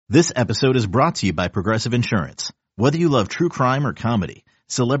This episode is brought to you by Progressive Insurance. Whether you love true crime or comedy,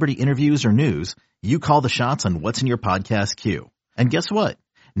 celebrity interviews or news, you call the shots on what's in your podcast queue. And guess what?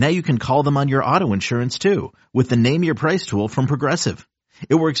 Now you can call them on your auto insurance too with the Name Your Price tool from Progressive.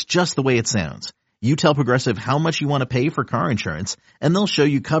 It works just the way it sounds. You tell Progressive how much you want to pay for car insurance, and they'll show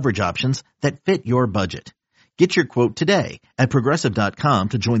you coverage options that fit your budget. Get your quote today at Progressive.com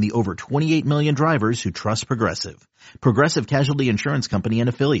to join the over 28 million drivers who trust Progressive. Progressive Casualty Insurance Company and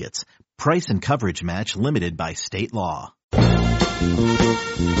Affiliates. Price and coverage match limited by state law.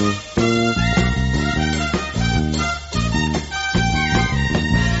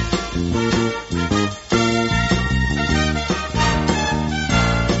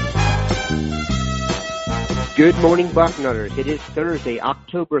 Good morning, Bucknutters. It is Thursday,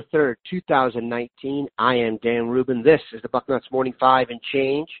 October 3rd, 2019. I am Dan Rubin. This is the Bucknuts Morning 5 and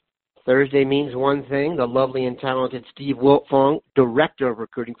change. Thursday means one thing. The lovely and talented Steve Wiltfong, Director of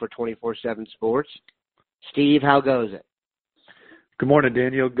Recruiting for 24/7 Sports. Steve, how goes it? Good morning,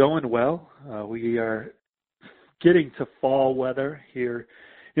 Daniel. Going well. We are getting to fall weather here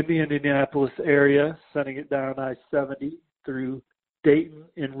in the Indianapolis area, sending it down I-70 through Dayton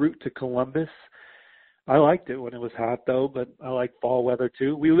en route to Columbus. I liked it when it was hot, though, but I like fall weather,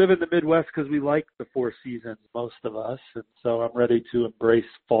 too. We live in the Midwest because we like the four seasons, most of us, and so I'm ready to embrace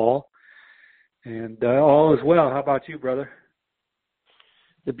fall. And all is well. How about you, brother?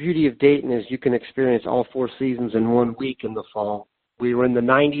 The beauty of Dayton is you can experience all four seasons in 1 week in the fall. We were in the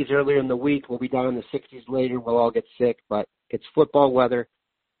 90s earlier in the week. We'll be down in the 60s later. We'll all get sick, but it's football weather.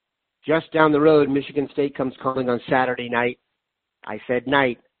 Just down the road, Michigan State comes calling on Saturday night. I said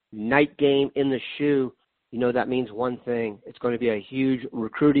night game in the shoe. You know that means one thing. It's going to be a huge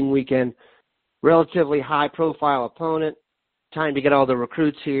recruiting weekend, relatively high-profile opponent, time to get all the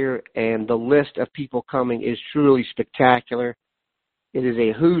recruits here, and the list of people coming is truly spectacular. It is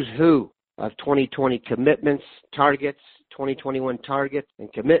a who's who of 2020 commitments, targets, 2021 targets,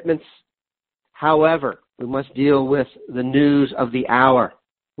 and commitments. However, we must deal with the news of the hour.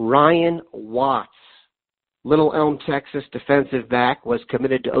 Ryan Watts, Little Elm, Texas defensive back, was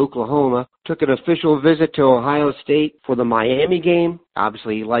committed to Oklahoma, took an official visit to Ohio State for the Miami game.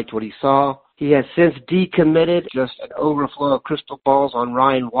 Obviously, he liked what he saw. He has since decommitted, just an overflow of crystal balls on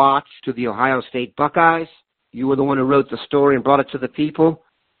Ryan Watts to the Ohio State Buckeyes. You were the one who wrote the story and brought it to the people.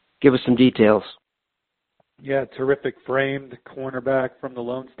 Give us some details. Yeah, terrific framed cornerback from the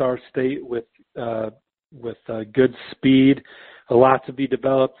Lone Star State with good speed. A lot to be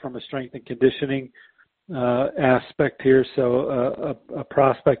developed from a strength and conditioning aspect here, so a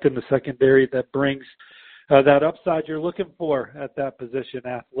prospect in the secondary that brings that upside you're looking for at that position.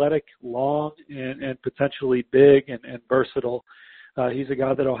 Athletic, long, and potentially big and versatile. He's a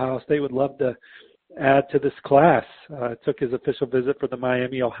guy that Ohio State would love to add to this class. Took his official visit for the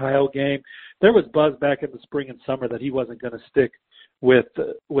Miami, Ohio game. There was buzz back in the spring and summer that he wasn't going to stick with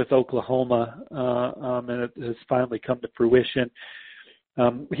Oklahoma, and it has finally come to fruition.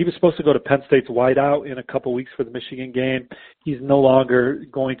 He was supposed to go to Penn State's wideout in a couple weeks for the Michigan game. He's no longer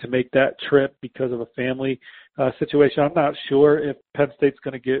going to make that trip because of a family situation. I'm not sure if Penn State's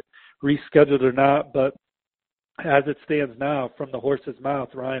going to get rescheduled or not, but as it stands now, from the horse's mouth,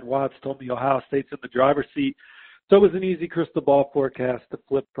 Ryan Watts told me Ohio State's in the driver's seat. So it was an easy crystal ball forecast to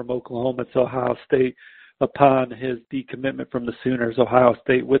flip from Oklahoma to Ohio State upon his decommitment from the Sooners. Ohio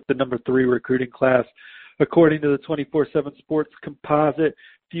State with the number 3 recruiting class, according to the 24/7 Sports composite.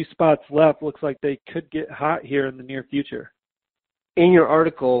 Few spots left. Looks like they could get hot here in the near future. In your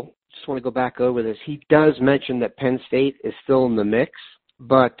article, just want to go back over this, he does mention that Penn State is still in the mix,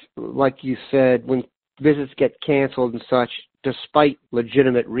 but like you said, when visits get canceled and such, despite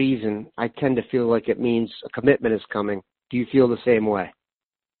legitimate reason, I tend to feel like it means a commitment is coming. Do you feel the same way?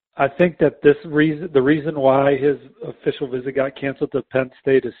 I think that the reason why his official visit got canceled to Penn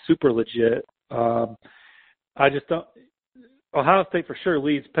State is super legit. I just don't. Ohio State for sure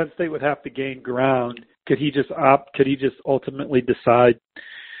leads. Penn State would have to gain ground. Could he just ultimately decide,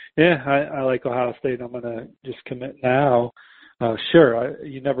 I like Ohio State, I'm going to just commit now? Sure,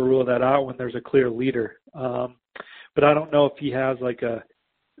 you never rule that out when there's a clear leader. But I don't know if he has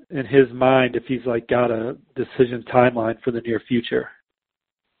in his mind, if he's got a decision timeline for the near future.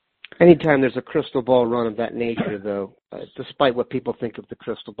 Anytime there's a crystal ball run of that nature, though, despite what people think of the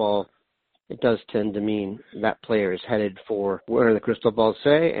crystal ball, it does tend to mean that player is headed for where the crystal balls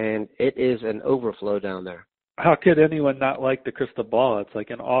say, and it is an overflow down there. How could anyone not like the crystal ball? It's like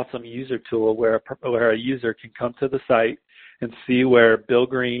an awesome user tool where a user can come to the site and see where Bill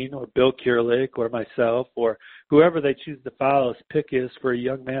Green or Bill Kurlick or myself or whoever they choose to follow pick is for a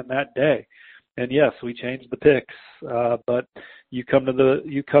young man that day. And yes, we changed the picks, but you come to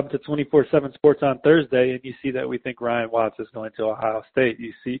 24/7 Sports on Thursday, and you see that we think Ryan Watts is going to Ohio State.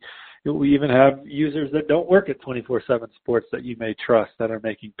 You see, we even have users that don't work at 24/7 Sports that you may trust that are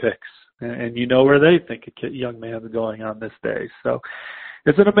making picks, and you know where they think a young man's going on this day. So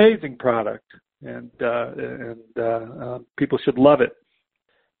it's an amazing product, and people should love it.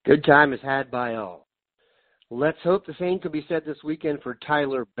 Good time is had by all. Let's hope the same could be said this weekend for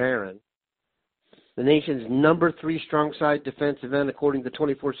Tyler Barron. The nation's number 3 strong side defensive end, according to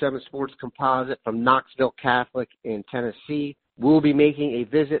 24/7 Sports composite from Knoxville Catholic in Tennessee, will be making a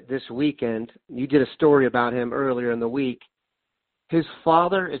visit this weekend. You did a story about him earlier in the week. His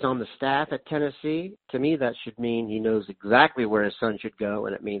father is on the staff at Tennessee. To me, that should mean he knows exactly where his son should go,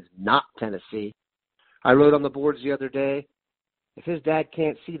 and it means not Tennessee. I wrote on the boards the other day, if his dad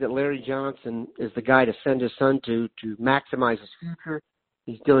can't see that Larry Johnson is the guy to send his son to maximize his future,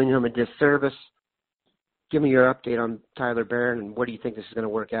 he's doing him a disservice. Give me your update on Tyler Barron, and what do you think this is going to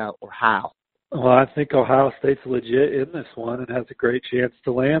work out, or how? Well, I think Ohio State's legit in this one and has a great chance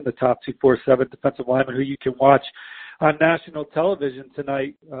to land the top 247 defensive lineman who you can watch on national television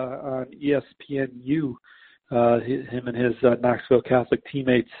tonight on ESPNU. Him and his Knoxville Catholic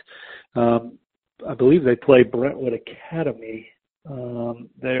teammates, I believe they play Brentwood Academy.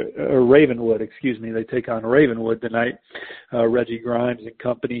 Or Ravenwood, excuse me. They take on Ravenwood tonight. Reggie Grimes and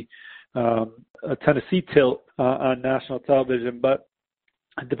company. A Tennessee tilt on national television, but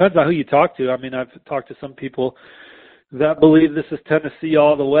it depends on who you talk to. I mean, I've talked to some people that believe this is Tennessee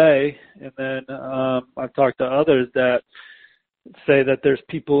all the way, and then I've talked to others that say that there's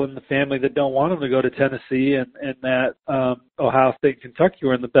people in the family that don't want them to go to Tennessee, and that Ohio State and Kentucky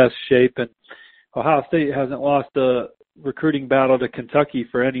were in the best shape, and Ohio State hasn't lost a recruiting battle to Kentucky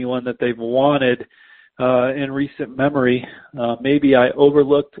for anyone that they've wanted in recent memory. Maybe I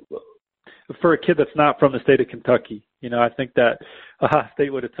overlooked for a kid that's not from the state of Kentucky. You know, I think that Ohio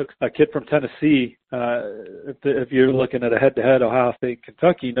State would have took a kid from Tennessee. If you're looking at a head-to-head Ohio State and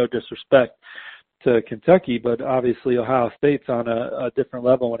Kentucky, no disrespect to Kentucky, but obviously Ohio State's on a different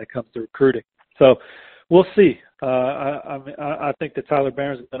level when it comes to recruiting. So we'll see. I think that Tyler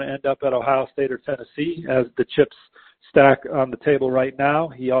Barron is going to end up at Ohio State or Tennessee as the chips stack on the table right now.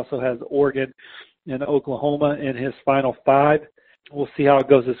 He also has Oregon and Oklahoma in his final 5. We'll see how it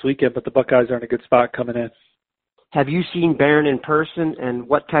goes this weekend, but the Buckeyes are in a good spot coming in. Have you seen Barron in person, and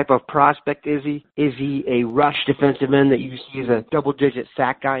what type of prospect is he? Is he a rush defensive end that you see as a double-digit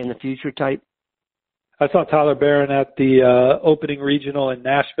sack guy in the future type? I saw Tyler Barron at the opening regional in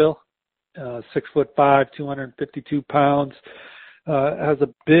Nashville. 6'5", 252 pounds.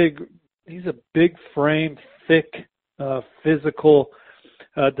 He's a big frame, thick, physical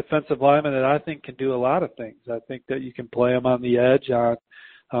defensive lineman that I think can do a lot of things. I think that you can play him on the edge on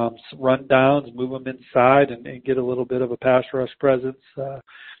run downs, move him inside, and get a little bit of a pass rush presence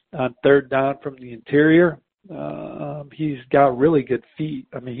on third down from the interior. He's got really good feet.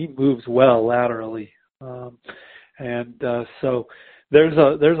 I mean, he moves well laterally, so there's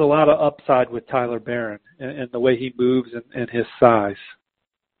a lot of upside with Tyler Barron and the way he moves and his size.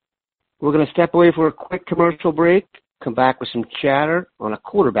 We're going to step away for a quick commercial break. Come back with some chatter on a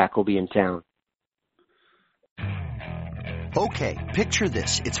quarterback will be in town. Okay, picture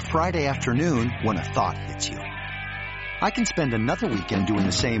this. It's Friday afternoon when a thought hits you. I can spend another weekend doing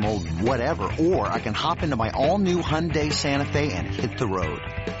the same old whatever, or I can hop into my all-new Hyundai Santa Fe and hit the road.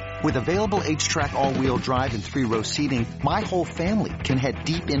 With available H-Track all-wheel drive and 3-row seating, my whole family can head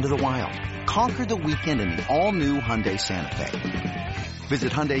deep into the wild. Conquer the weekend in the all-new Hyundai Santa Fe.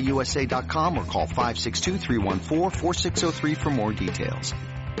 Visit HyundaiUSA.com or call 562-314-4603 for more details.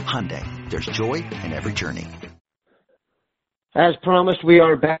 Hyundai, there's joy in every journey. As promised, we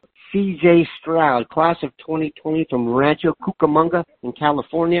are back. C.J. Stroud, class of 2020 from Rancho Cucamonga in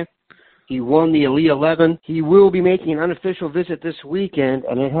California. He won the Elite 11. He will be making an unofficial visit this weekend,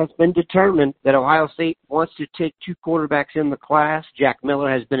 and it has been determined that Ohio State wants to take 2 quarterbacks in the class. Jack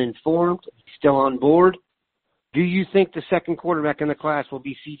Miller has been informed. He's still on board. Do you think the second quarterback in the class will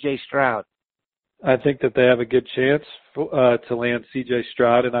be C.J. Stroud? I think that they have a good chance to land C.J.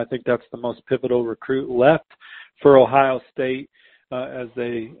 Stroud, and I think that's the most pivotal recruit left for Ohio State as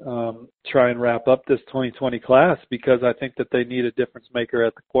they try and wrap up this 2020 class, because I think that they need a difference maker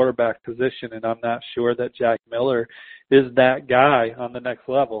at the quarterback position, and I'm not sure that Jack Miller is that guy on the next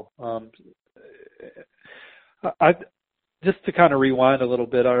level. Just to kind of rewind a little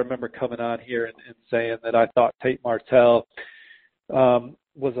bit, I remember coming on here and saying that I thought Tate Martell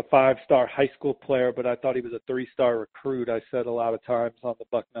was a 5-star high school player, but I thought he was a 3-star recruit. I said a lot of times on the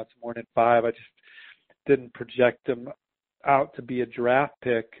Bucknuts Morning 5, I just didn't project him out to be a draft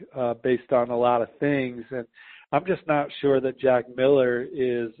pick based on a lot of things. And I'm just not sure that Jack Miller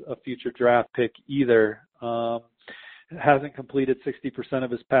is a future draft pick either. Hasn't completed 60%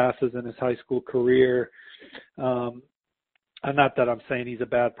 of his passes in his high school career. Not that I'm saying he's a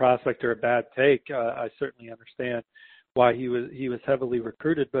bad prospect or a bad take. I certainly understand why he was heavily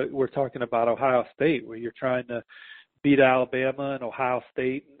recruited, but we're talking about Ohio State, where you're trying to beat Alabama and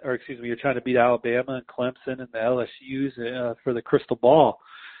you're trying to beat Alabama and Clemson and the LSUs for the crystal ball.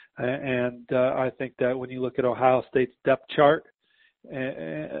 And I think that when you look at Ohio State's depth chart,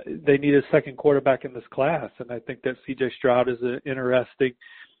 they need a second quarterback in this class. And I think that C.J. Stroud is an interesting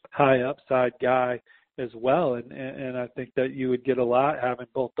high upside guy as well. And I think that you would get a lot having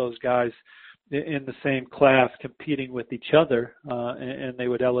both those guys in the same class competing with each other, and they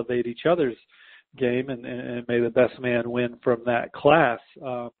would elevate each other's game, and may the best man win from that class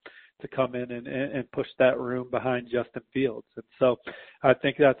to come in and push that room behind Justin Fields. And so I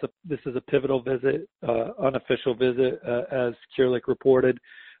think this is a pivotal visit, unofficial visit, as Kierlich reported,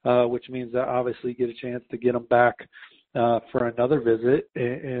 which means that obviously you get a chance to get him back for another visit.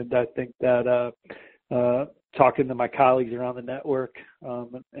 And I think that talking to my colleagues around the network,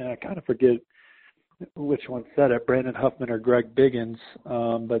 and I kind of forget which one said it, Brandon Huffman or Greg Biggins,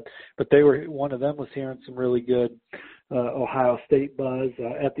 but one of them was hearing some really good Ohio State buzz.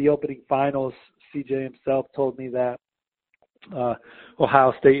 At the opening finals, CJ himself told me that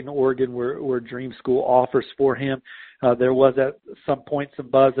Ohio State and Oregon were dream school offers for him. There was at some point some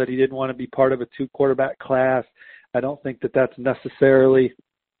buzz that he didn't want to be part of a 2-quarterback class. I don't think that that's necessarily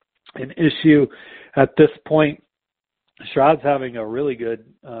an issue at this point. Stroud's having a really good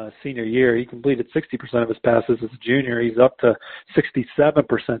senior year. He completed 60% of his passes as a junior. He's up to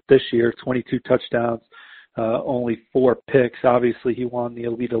 67% this year, 22 touchdowns, only 4 picks. Obviously, he won the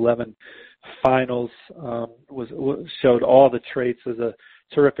Elite 11 finals, showed all the traits as a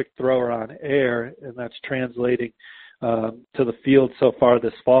terrific thrower on air, and that's translating to the field so far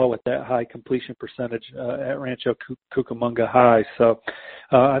this fall with that high completion percentage at Rancho Cucamonga High. So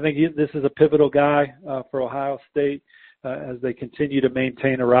I think this is a pivotal guy for Ohio State as they continue to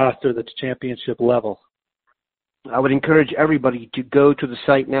maintain a roster that's championship level. I would encourage everybody to go to the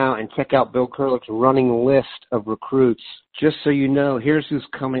site now and check out Bill Kurelich's running list of recruits. Just so you know, here's who's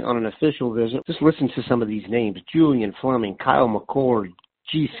coming on an official visit. Just listen to some of these names: Julian Fleming, Kyle McCord,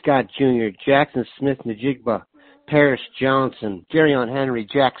 G. Scott Jr., Jackson Smith-Njigba, Paris Johnson, Jerrion Henry,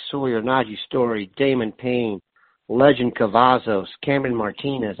 Jack Sawyer, Najee Story, Damon Payne, Legend Cavazos, Cameron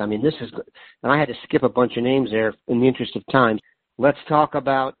Martinez. I mean, and I had to skip a bunch of names there in the interest of time. Let's talk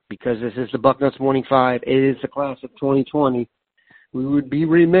about, because this is the Bucknuts Morning Five, it is the class of 2020. We would be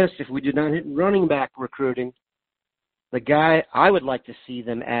remiss if we did not hit running back recruiting. The guy I would like to see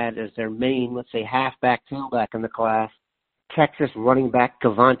them add as their main, let's say, halfback, tailback in the class, Texas running back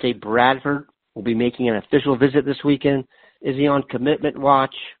Cavante Bradford will be making an official visit this weekend. Is he on commitment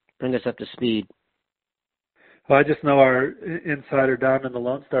watch? Bring us up to speed. Well, I just know our insider down in the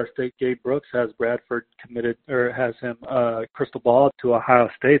Lone Star State, Gabe Brooks, has Bradford committed, or has him crystal ball to Ohio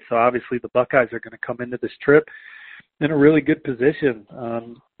State. So obviously the Buckeyes are going to come into this trip in a really good position.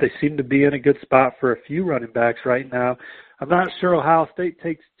 They seem to be in a good spot for a few running backs right now. I'm not sure Ohio State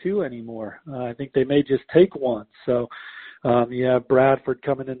takes 2 anymore. I think they may just take 1. So you have Bradford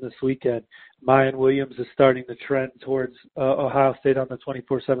coming in this weekend. Mayan Williams is starting to trend towards Ohio State on the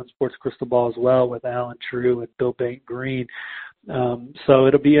 24/7 Sports Crystal Ball as well, with Alan True and Bill Bank Green. So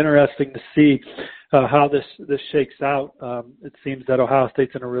it'll be interesting to see how this shakes out. It seems that Ohio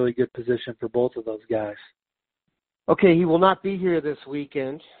State's in a really good position for both of those guys. Okay, he will not be here this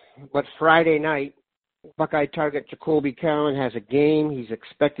weekend, but Friday night, Buckeye target Jacoby Cowan has a game. He's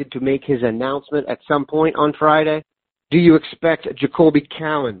expected to make his announcement at some point on Friday. Do you expect Jacoby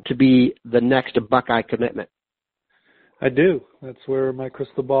Cowan to be the next Buckeye commitment? I do. That's where my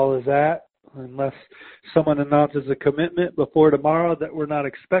crystal ball is at. Unless someone announces a commitment before tomorrow that we're not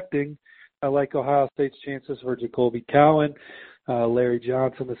expecting, I like Ohio State's chances for Jacoby Cowan. Larry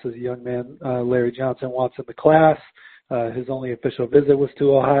Johnson, this is a young man Larry Johnson wants in the class. His only official visit was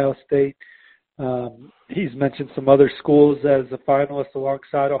to Ohio State. He's mentioned some other schools as a finalist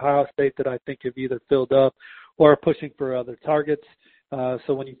alongside Ohio State that I think have either filled up or are pushing for other targets.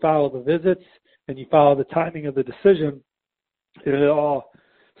 So when you follow the visits and you follow the timing of the decision, it all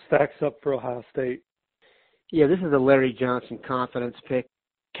stacks up for Ohio State. Yeah, this is a Larry Johnson confidence pick.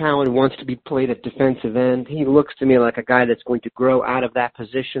 Cowan wants to be played at defensive end. He looks to me like a guy that's going to grow out of that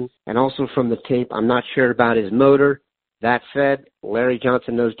position. And also from the tape, I'm not sure about his motor. That said, Larry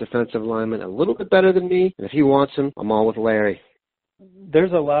Johnson knows defensive linemen a little bit better than me. And if he wants him, I'm all with Larry.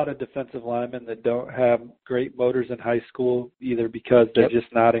 there's a lot of defensive linemen that don't have great motors in high school, either because they're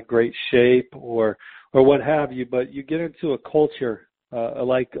just not in great shape or what have you. But you get into a culture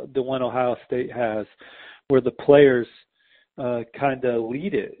like the one Ohio State has, where the players kind of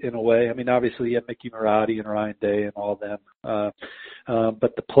lead it in a way. I mean, obviously you have Mickey Marotti and Ryan Day and all of them.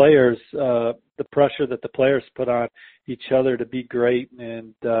 But the players, the pressure that the players put on each other to be great,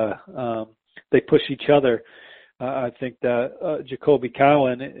 and they push each other. I think that Jacoby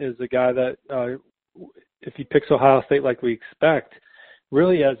Cowan is a guy that, if he picks Ohio State like we expect,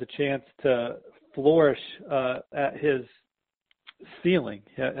 really has a chance to flourish at his ceiling.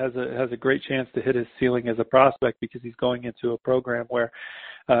 Has a great chance to hit his ceiling as a prospect, because he's going into a program where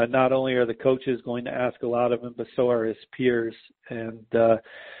not only are the coaches going to ask a lot of him, but so are his peers. And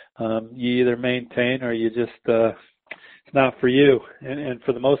you either maintain or you just it's not for you. And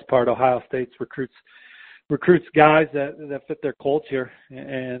for the most part, Ohio State's recruits guys that fit their culture,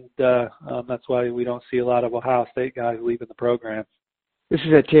 and that's why we don't see a lot of Ohio State guys leaving the program. This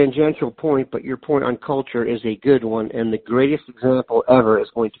is a tangential point, but your point on culture is a good one, and the greatest example ever is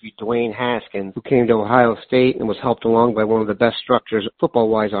going to be Dwayne Haskins, who came to Ohio State and was helped along by one of the best structures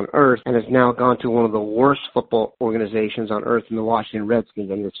football-wise on earth, and has now gone to one of the worst football organizations on earth in the Washington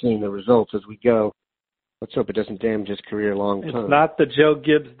Redskins, and we're seeing the results as we go. Let's hope it doesn't damage his career long term. It's not the Joe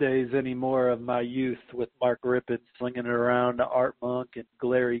Gibbs days anymore of my youth with Mark Rippon slinging it around to Art Monk and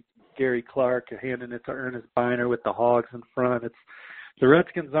Gary Clark handing it to Ernest Biner with the Hogs in front. The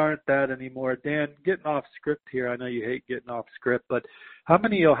Redskins aren't that anymore. Dan, getting off script here, I know you hate getting off script, but how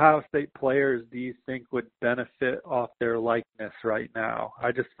many Ohio State players do you think would benefit off their likeness right now?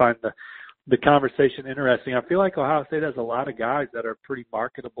 I just find the conversation interesting. I feel like Ohio State has a lot of guys that are pretty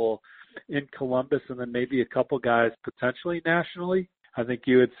marketable in Columbus, and then maybe a couple guys potentially nationally. I think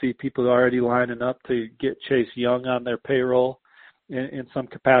you would see people already lining up to get Chase Young on their payroll in some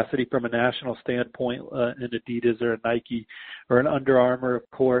capacity from a national standpoint, an Adidas or a Nike or an Under Armour,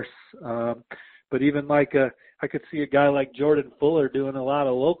 of course. But even I could see a guy like Jordan Fuller doing a lot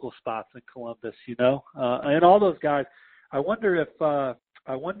of local spots in Columbus, and all those guys. I wonder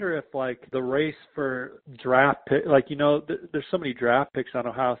if like the race for draft pick, there's so many draft picks on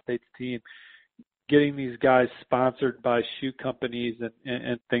Ohio State's team, getting these guys sponsored by shoe companies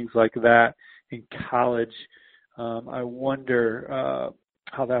and things like that in college. I wonder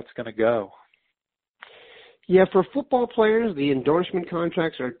how that's going to go. Yeah, for football players, the endorsement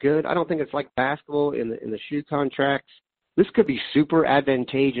contracts are good. I don't think it's like basketball in the shoe contracts. This could be super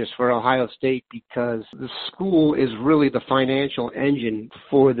advantageous for Ohio State because the school is really the financial engine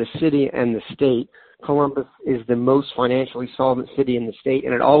for the city and the state. Columbus is the most financially solvent city in the state,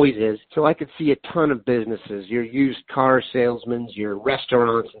 and it always is. So I could see a ton of businesses, your used car salesmen, your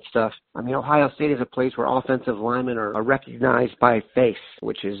restaurants and stuff. I mean, Ohio State is a place where offensive linemen are recognized by face,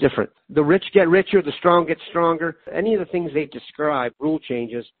 which is different. The rich get richer, the strong get stronger. Any of the things they describe, rule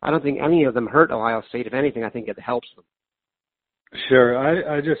changes, I don't think any of them hurt Ohio State. If anything, I think it helps them. Sure.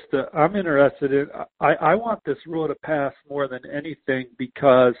 I'm interested in, I want this rule to pass more than anything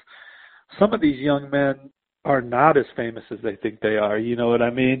because some of these young men are not as famous as they think they are. You know what I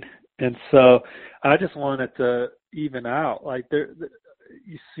mean? And so I just want it to even out. Like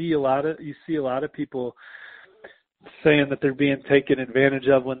you see a lot of people saying that they're being taken advantage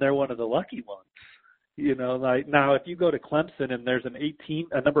of when they're one of the lucky ones. Like now if you go to Clemson and there's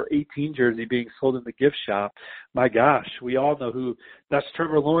a number 18 jersey being sold in the gift shop, my gosh, we all know that's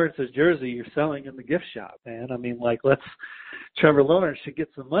Trevor Lawrence's jersey you're selling in the gift shop, man. I mean, Trevor Lawrence should get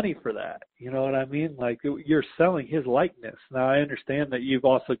some money for that. You know what I mean? Like you're selling his likeness. Now I understand that you've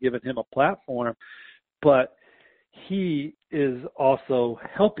also given him a platform, but he is also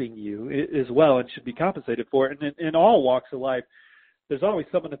helping you as well and should be compensated for it. And in all walks of life, there's always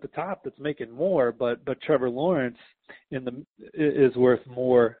someone at the top that's making more, but Trevor Lawrence is worth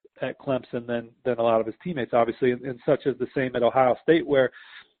more at Clemson than a lot of his teammates, obviously, and such is the same at Ohio State, where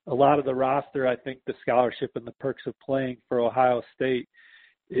a lot of the roster, I think the scholarship and the perks of playing for Ohio State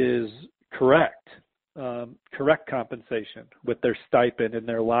is correct compensation with their stipend and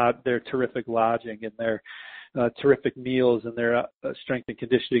their terrific lodging and their terrific meals and their strength and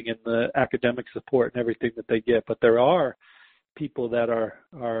conditioning and the academic support and everything that they get. But there are people that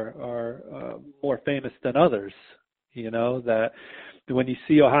are more famous than others, that when you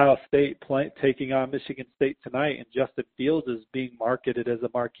see Ohio State taking on Michigan State tonight and Justin Fields is being marketed as a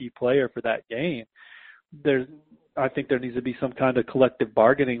marquee player for that game, I think there needs to be some kind of collective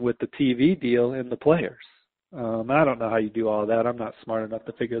bargaining with the TV deal and the players. I don't know how you do all that. I'm not smart enough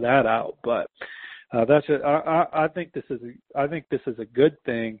to figure that out, but I think this is a good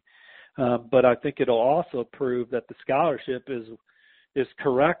thing. But I think it'll also prove that the scholarship is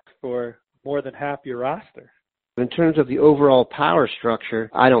correct for more than half your roster. In terms of the overall power structure,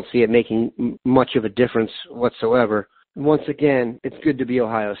 I don't see it making much of a difference whatsoever. Once again, it's good to be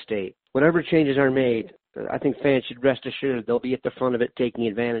Ohio State. Whatever changes are made, I think fans should rest assured they'll be at the front of it, taking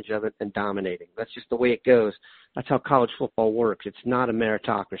advantage of it and dominating. That's just the way it goes. That's how college football works. It's not a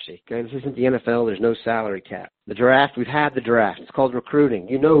meritocracy. Okay? This isn't the NFL. There's no salary cap. The draft, we've had the draft. It's called recruiting.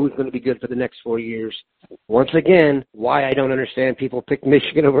 You know who's going to be good for the next 4 years. Once again, why I don't understand people pick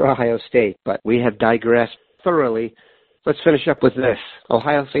Michigan over Ohio State, but we have digressed thoroughly. Let's finish up with this.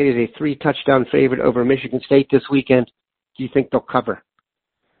 Ohio State is a 3-touchdown favorite over Michigan State this weekend. Do you think they'll cover?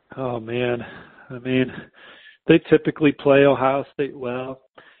 Oh, man. I mean, they typically play Ohio State well.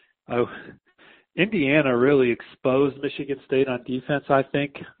 Indiana really exposed Michigan State on defense, I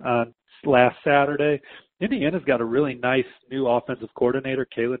think, last Saturday. Indiana's got a really nice new offensive coordinator,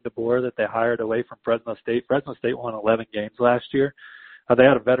 Kalen DeBoer, that they hired away from Fresno State. Fresno State won 11 games last year. They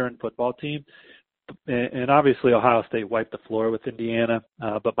had a veteran football team. And obviously Ohio State wiped the floor with Indiana,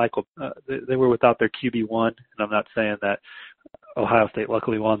 but they were without their QB1, and I'm not saying that Ohio State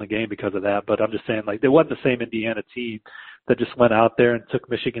luckily won the game because of that, but I'm just saying, like, they wasn't the same Indiana team that just went out there and took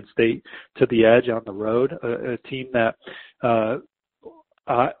Michigan State to the edge on the road, a team that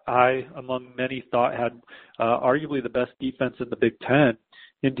I, among many, thought had arguably the best defense in the Big Ten.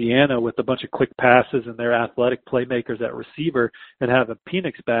 Indiana, with a bunch of quick passes and their athletic playmakers at receiver, and having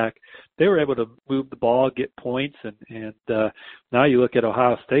Penix back, they were able to move the ball, get points, and now you look at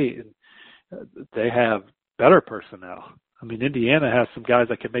Ohio State, and they have better personnel. I mean, Indiana has some guys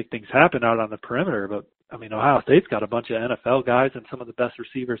that can make things happen out on the perimeter, but I mean, Ohio State's got a bunch of NFL guys and some of the best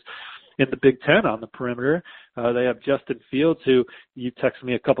receivers in the Big Ten on the perimeter. They have Justin Fields, who you text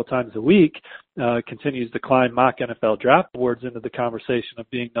me a couple times a week, continues to climb mock NFL draft boards into the conversation of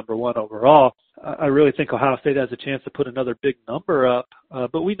being number 1 overall. I really think Ohio State has a chance to put another big number up,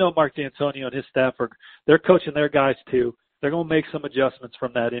 but we know Mark D'Antonio and his staff they're coaching their guys too. They're going to make some adjustments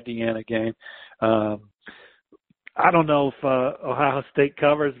from that Indiana game. I don't know if Ohio State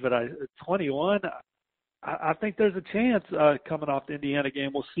covers, but 21. I think there's a chance coming off the Indiana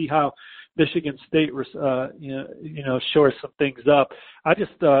game. We'll see how Michigan State, shores some things up.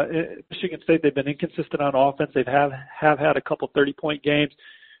 Michigan State, they've been inconsistent on offense. They have had a couple 30-point games,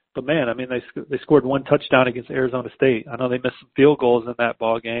 but man, I mean, they scored 1 touchdown against Arizona State. I know they missed some field goals in that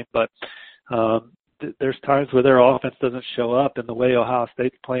ball game, but there's times where their offense doesn't show up, and the way Ohio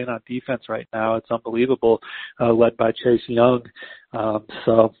State's playing on defense right now, it's unbelievable, led by Chase Young.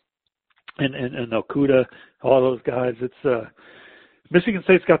 And Okuda, all those guys. It's Michigan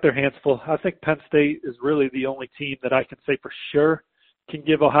State's got their hands full. I think Penn State is really the only team that I can say for sure can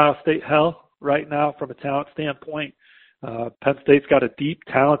give Ohio State hell right now from a talent standpoint. Penn State's got a deep,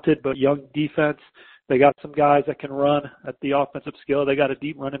 talented, but young defense. They got some guys that can run at the offensive skill. They got a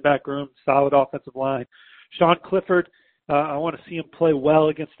deep running back room, solid offensive line. Sean Clifford, I want to see him play well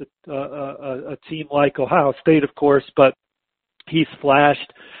against a team like Ohio State, of course, but he's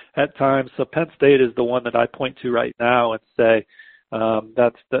flashed at times. So Penn State is the one that I point to right now and say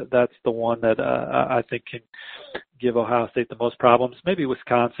that's the one that I think can give Ohio State the most problems. Maybe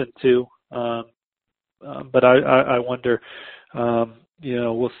Wisconsin too, but I wonder.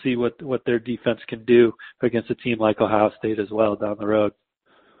 We'll see what their defense can do against a team like Ohio State as well down the road.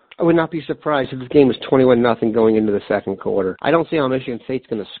 I would not be surprised if this game was 21-0 going into the second quarter. I don't see how Michigan State's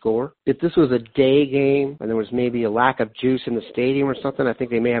going to score. If this was a day game and there was maybe a lack of juice in the stadium or something, I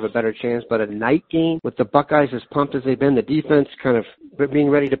think they may have a better chance. But a night game with the Buckeyes as pumped as they've been, the defense kind of being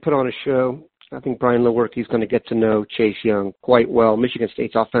ready to put on a show, I think Brian Lewerke's going to get to know Chase Young quite well. Michigan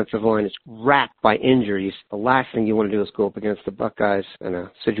State's offensive line is racked by injuries. The last thing you want to do is go up against the Buckeyes in a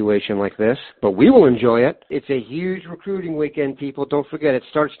situation like this. But we will enjoy it. It's a huge recruiting weekend, people. Don't forget, it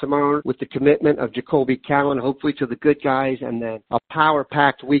starts tomorrow with the commitment of Jacoby Cowan, hopefully to the good guys, and then a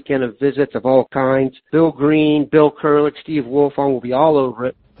power-packed weekend of visits of all kinds. Bill Green, Bill Kurlick, Steve Wilfong will be all over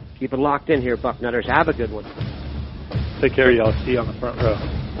it. Keep it locked in here, Bucknutters. Have a good one. Take care, y'all. See you on the front row.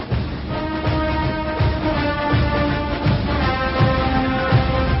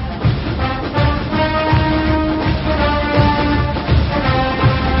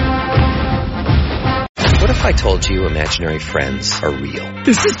 What if I told you imaginary friends are real?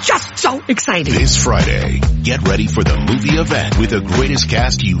 This is just so exciting. This Friday, get ready for the movie event with the greatest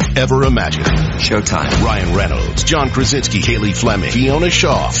cast you've ever imagined. Showtime. Ryan Reynolds, John Krasinski, Haley Fleming, Fiona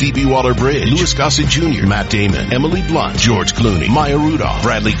Shaw, Phoebe Waller-Bridge, Louis Gossett Jr., Matt Damon, Emily Blunt, George Clooney, Maya Rudolph,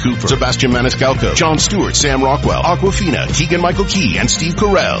 Bradley Cooper, Sebastian Maniscalco, Jon Stewart, Sam Rockwell, Awkwafina, Keegan-Michael Key, and Steve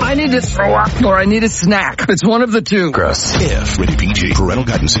Carell. I need to throw up or I need a snack. It's one of the two. Gross. If. Rated PG. Parental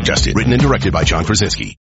guidance suggested. Written and directed by John Krasinski.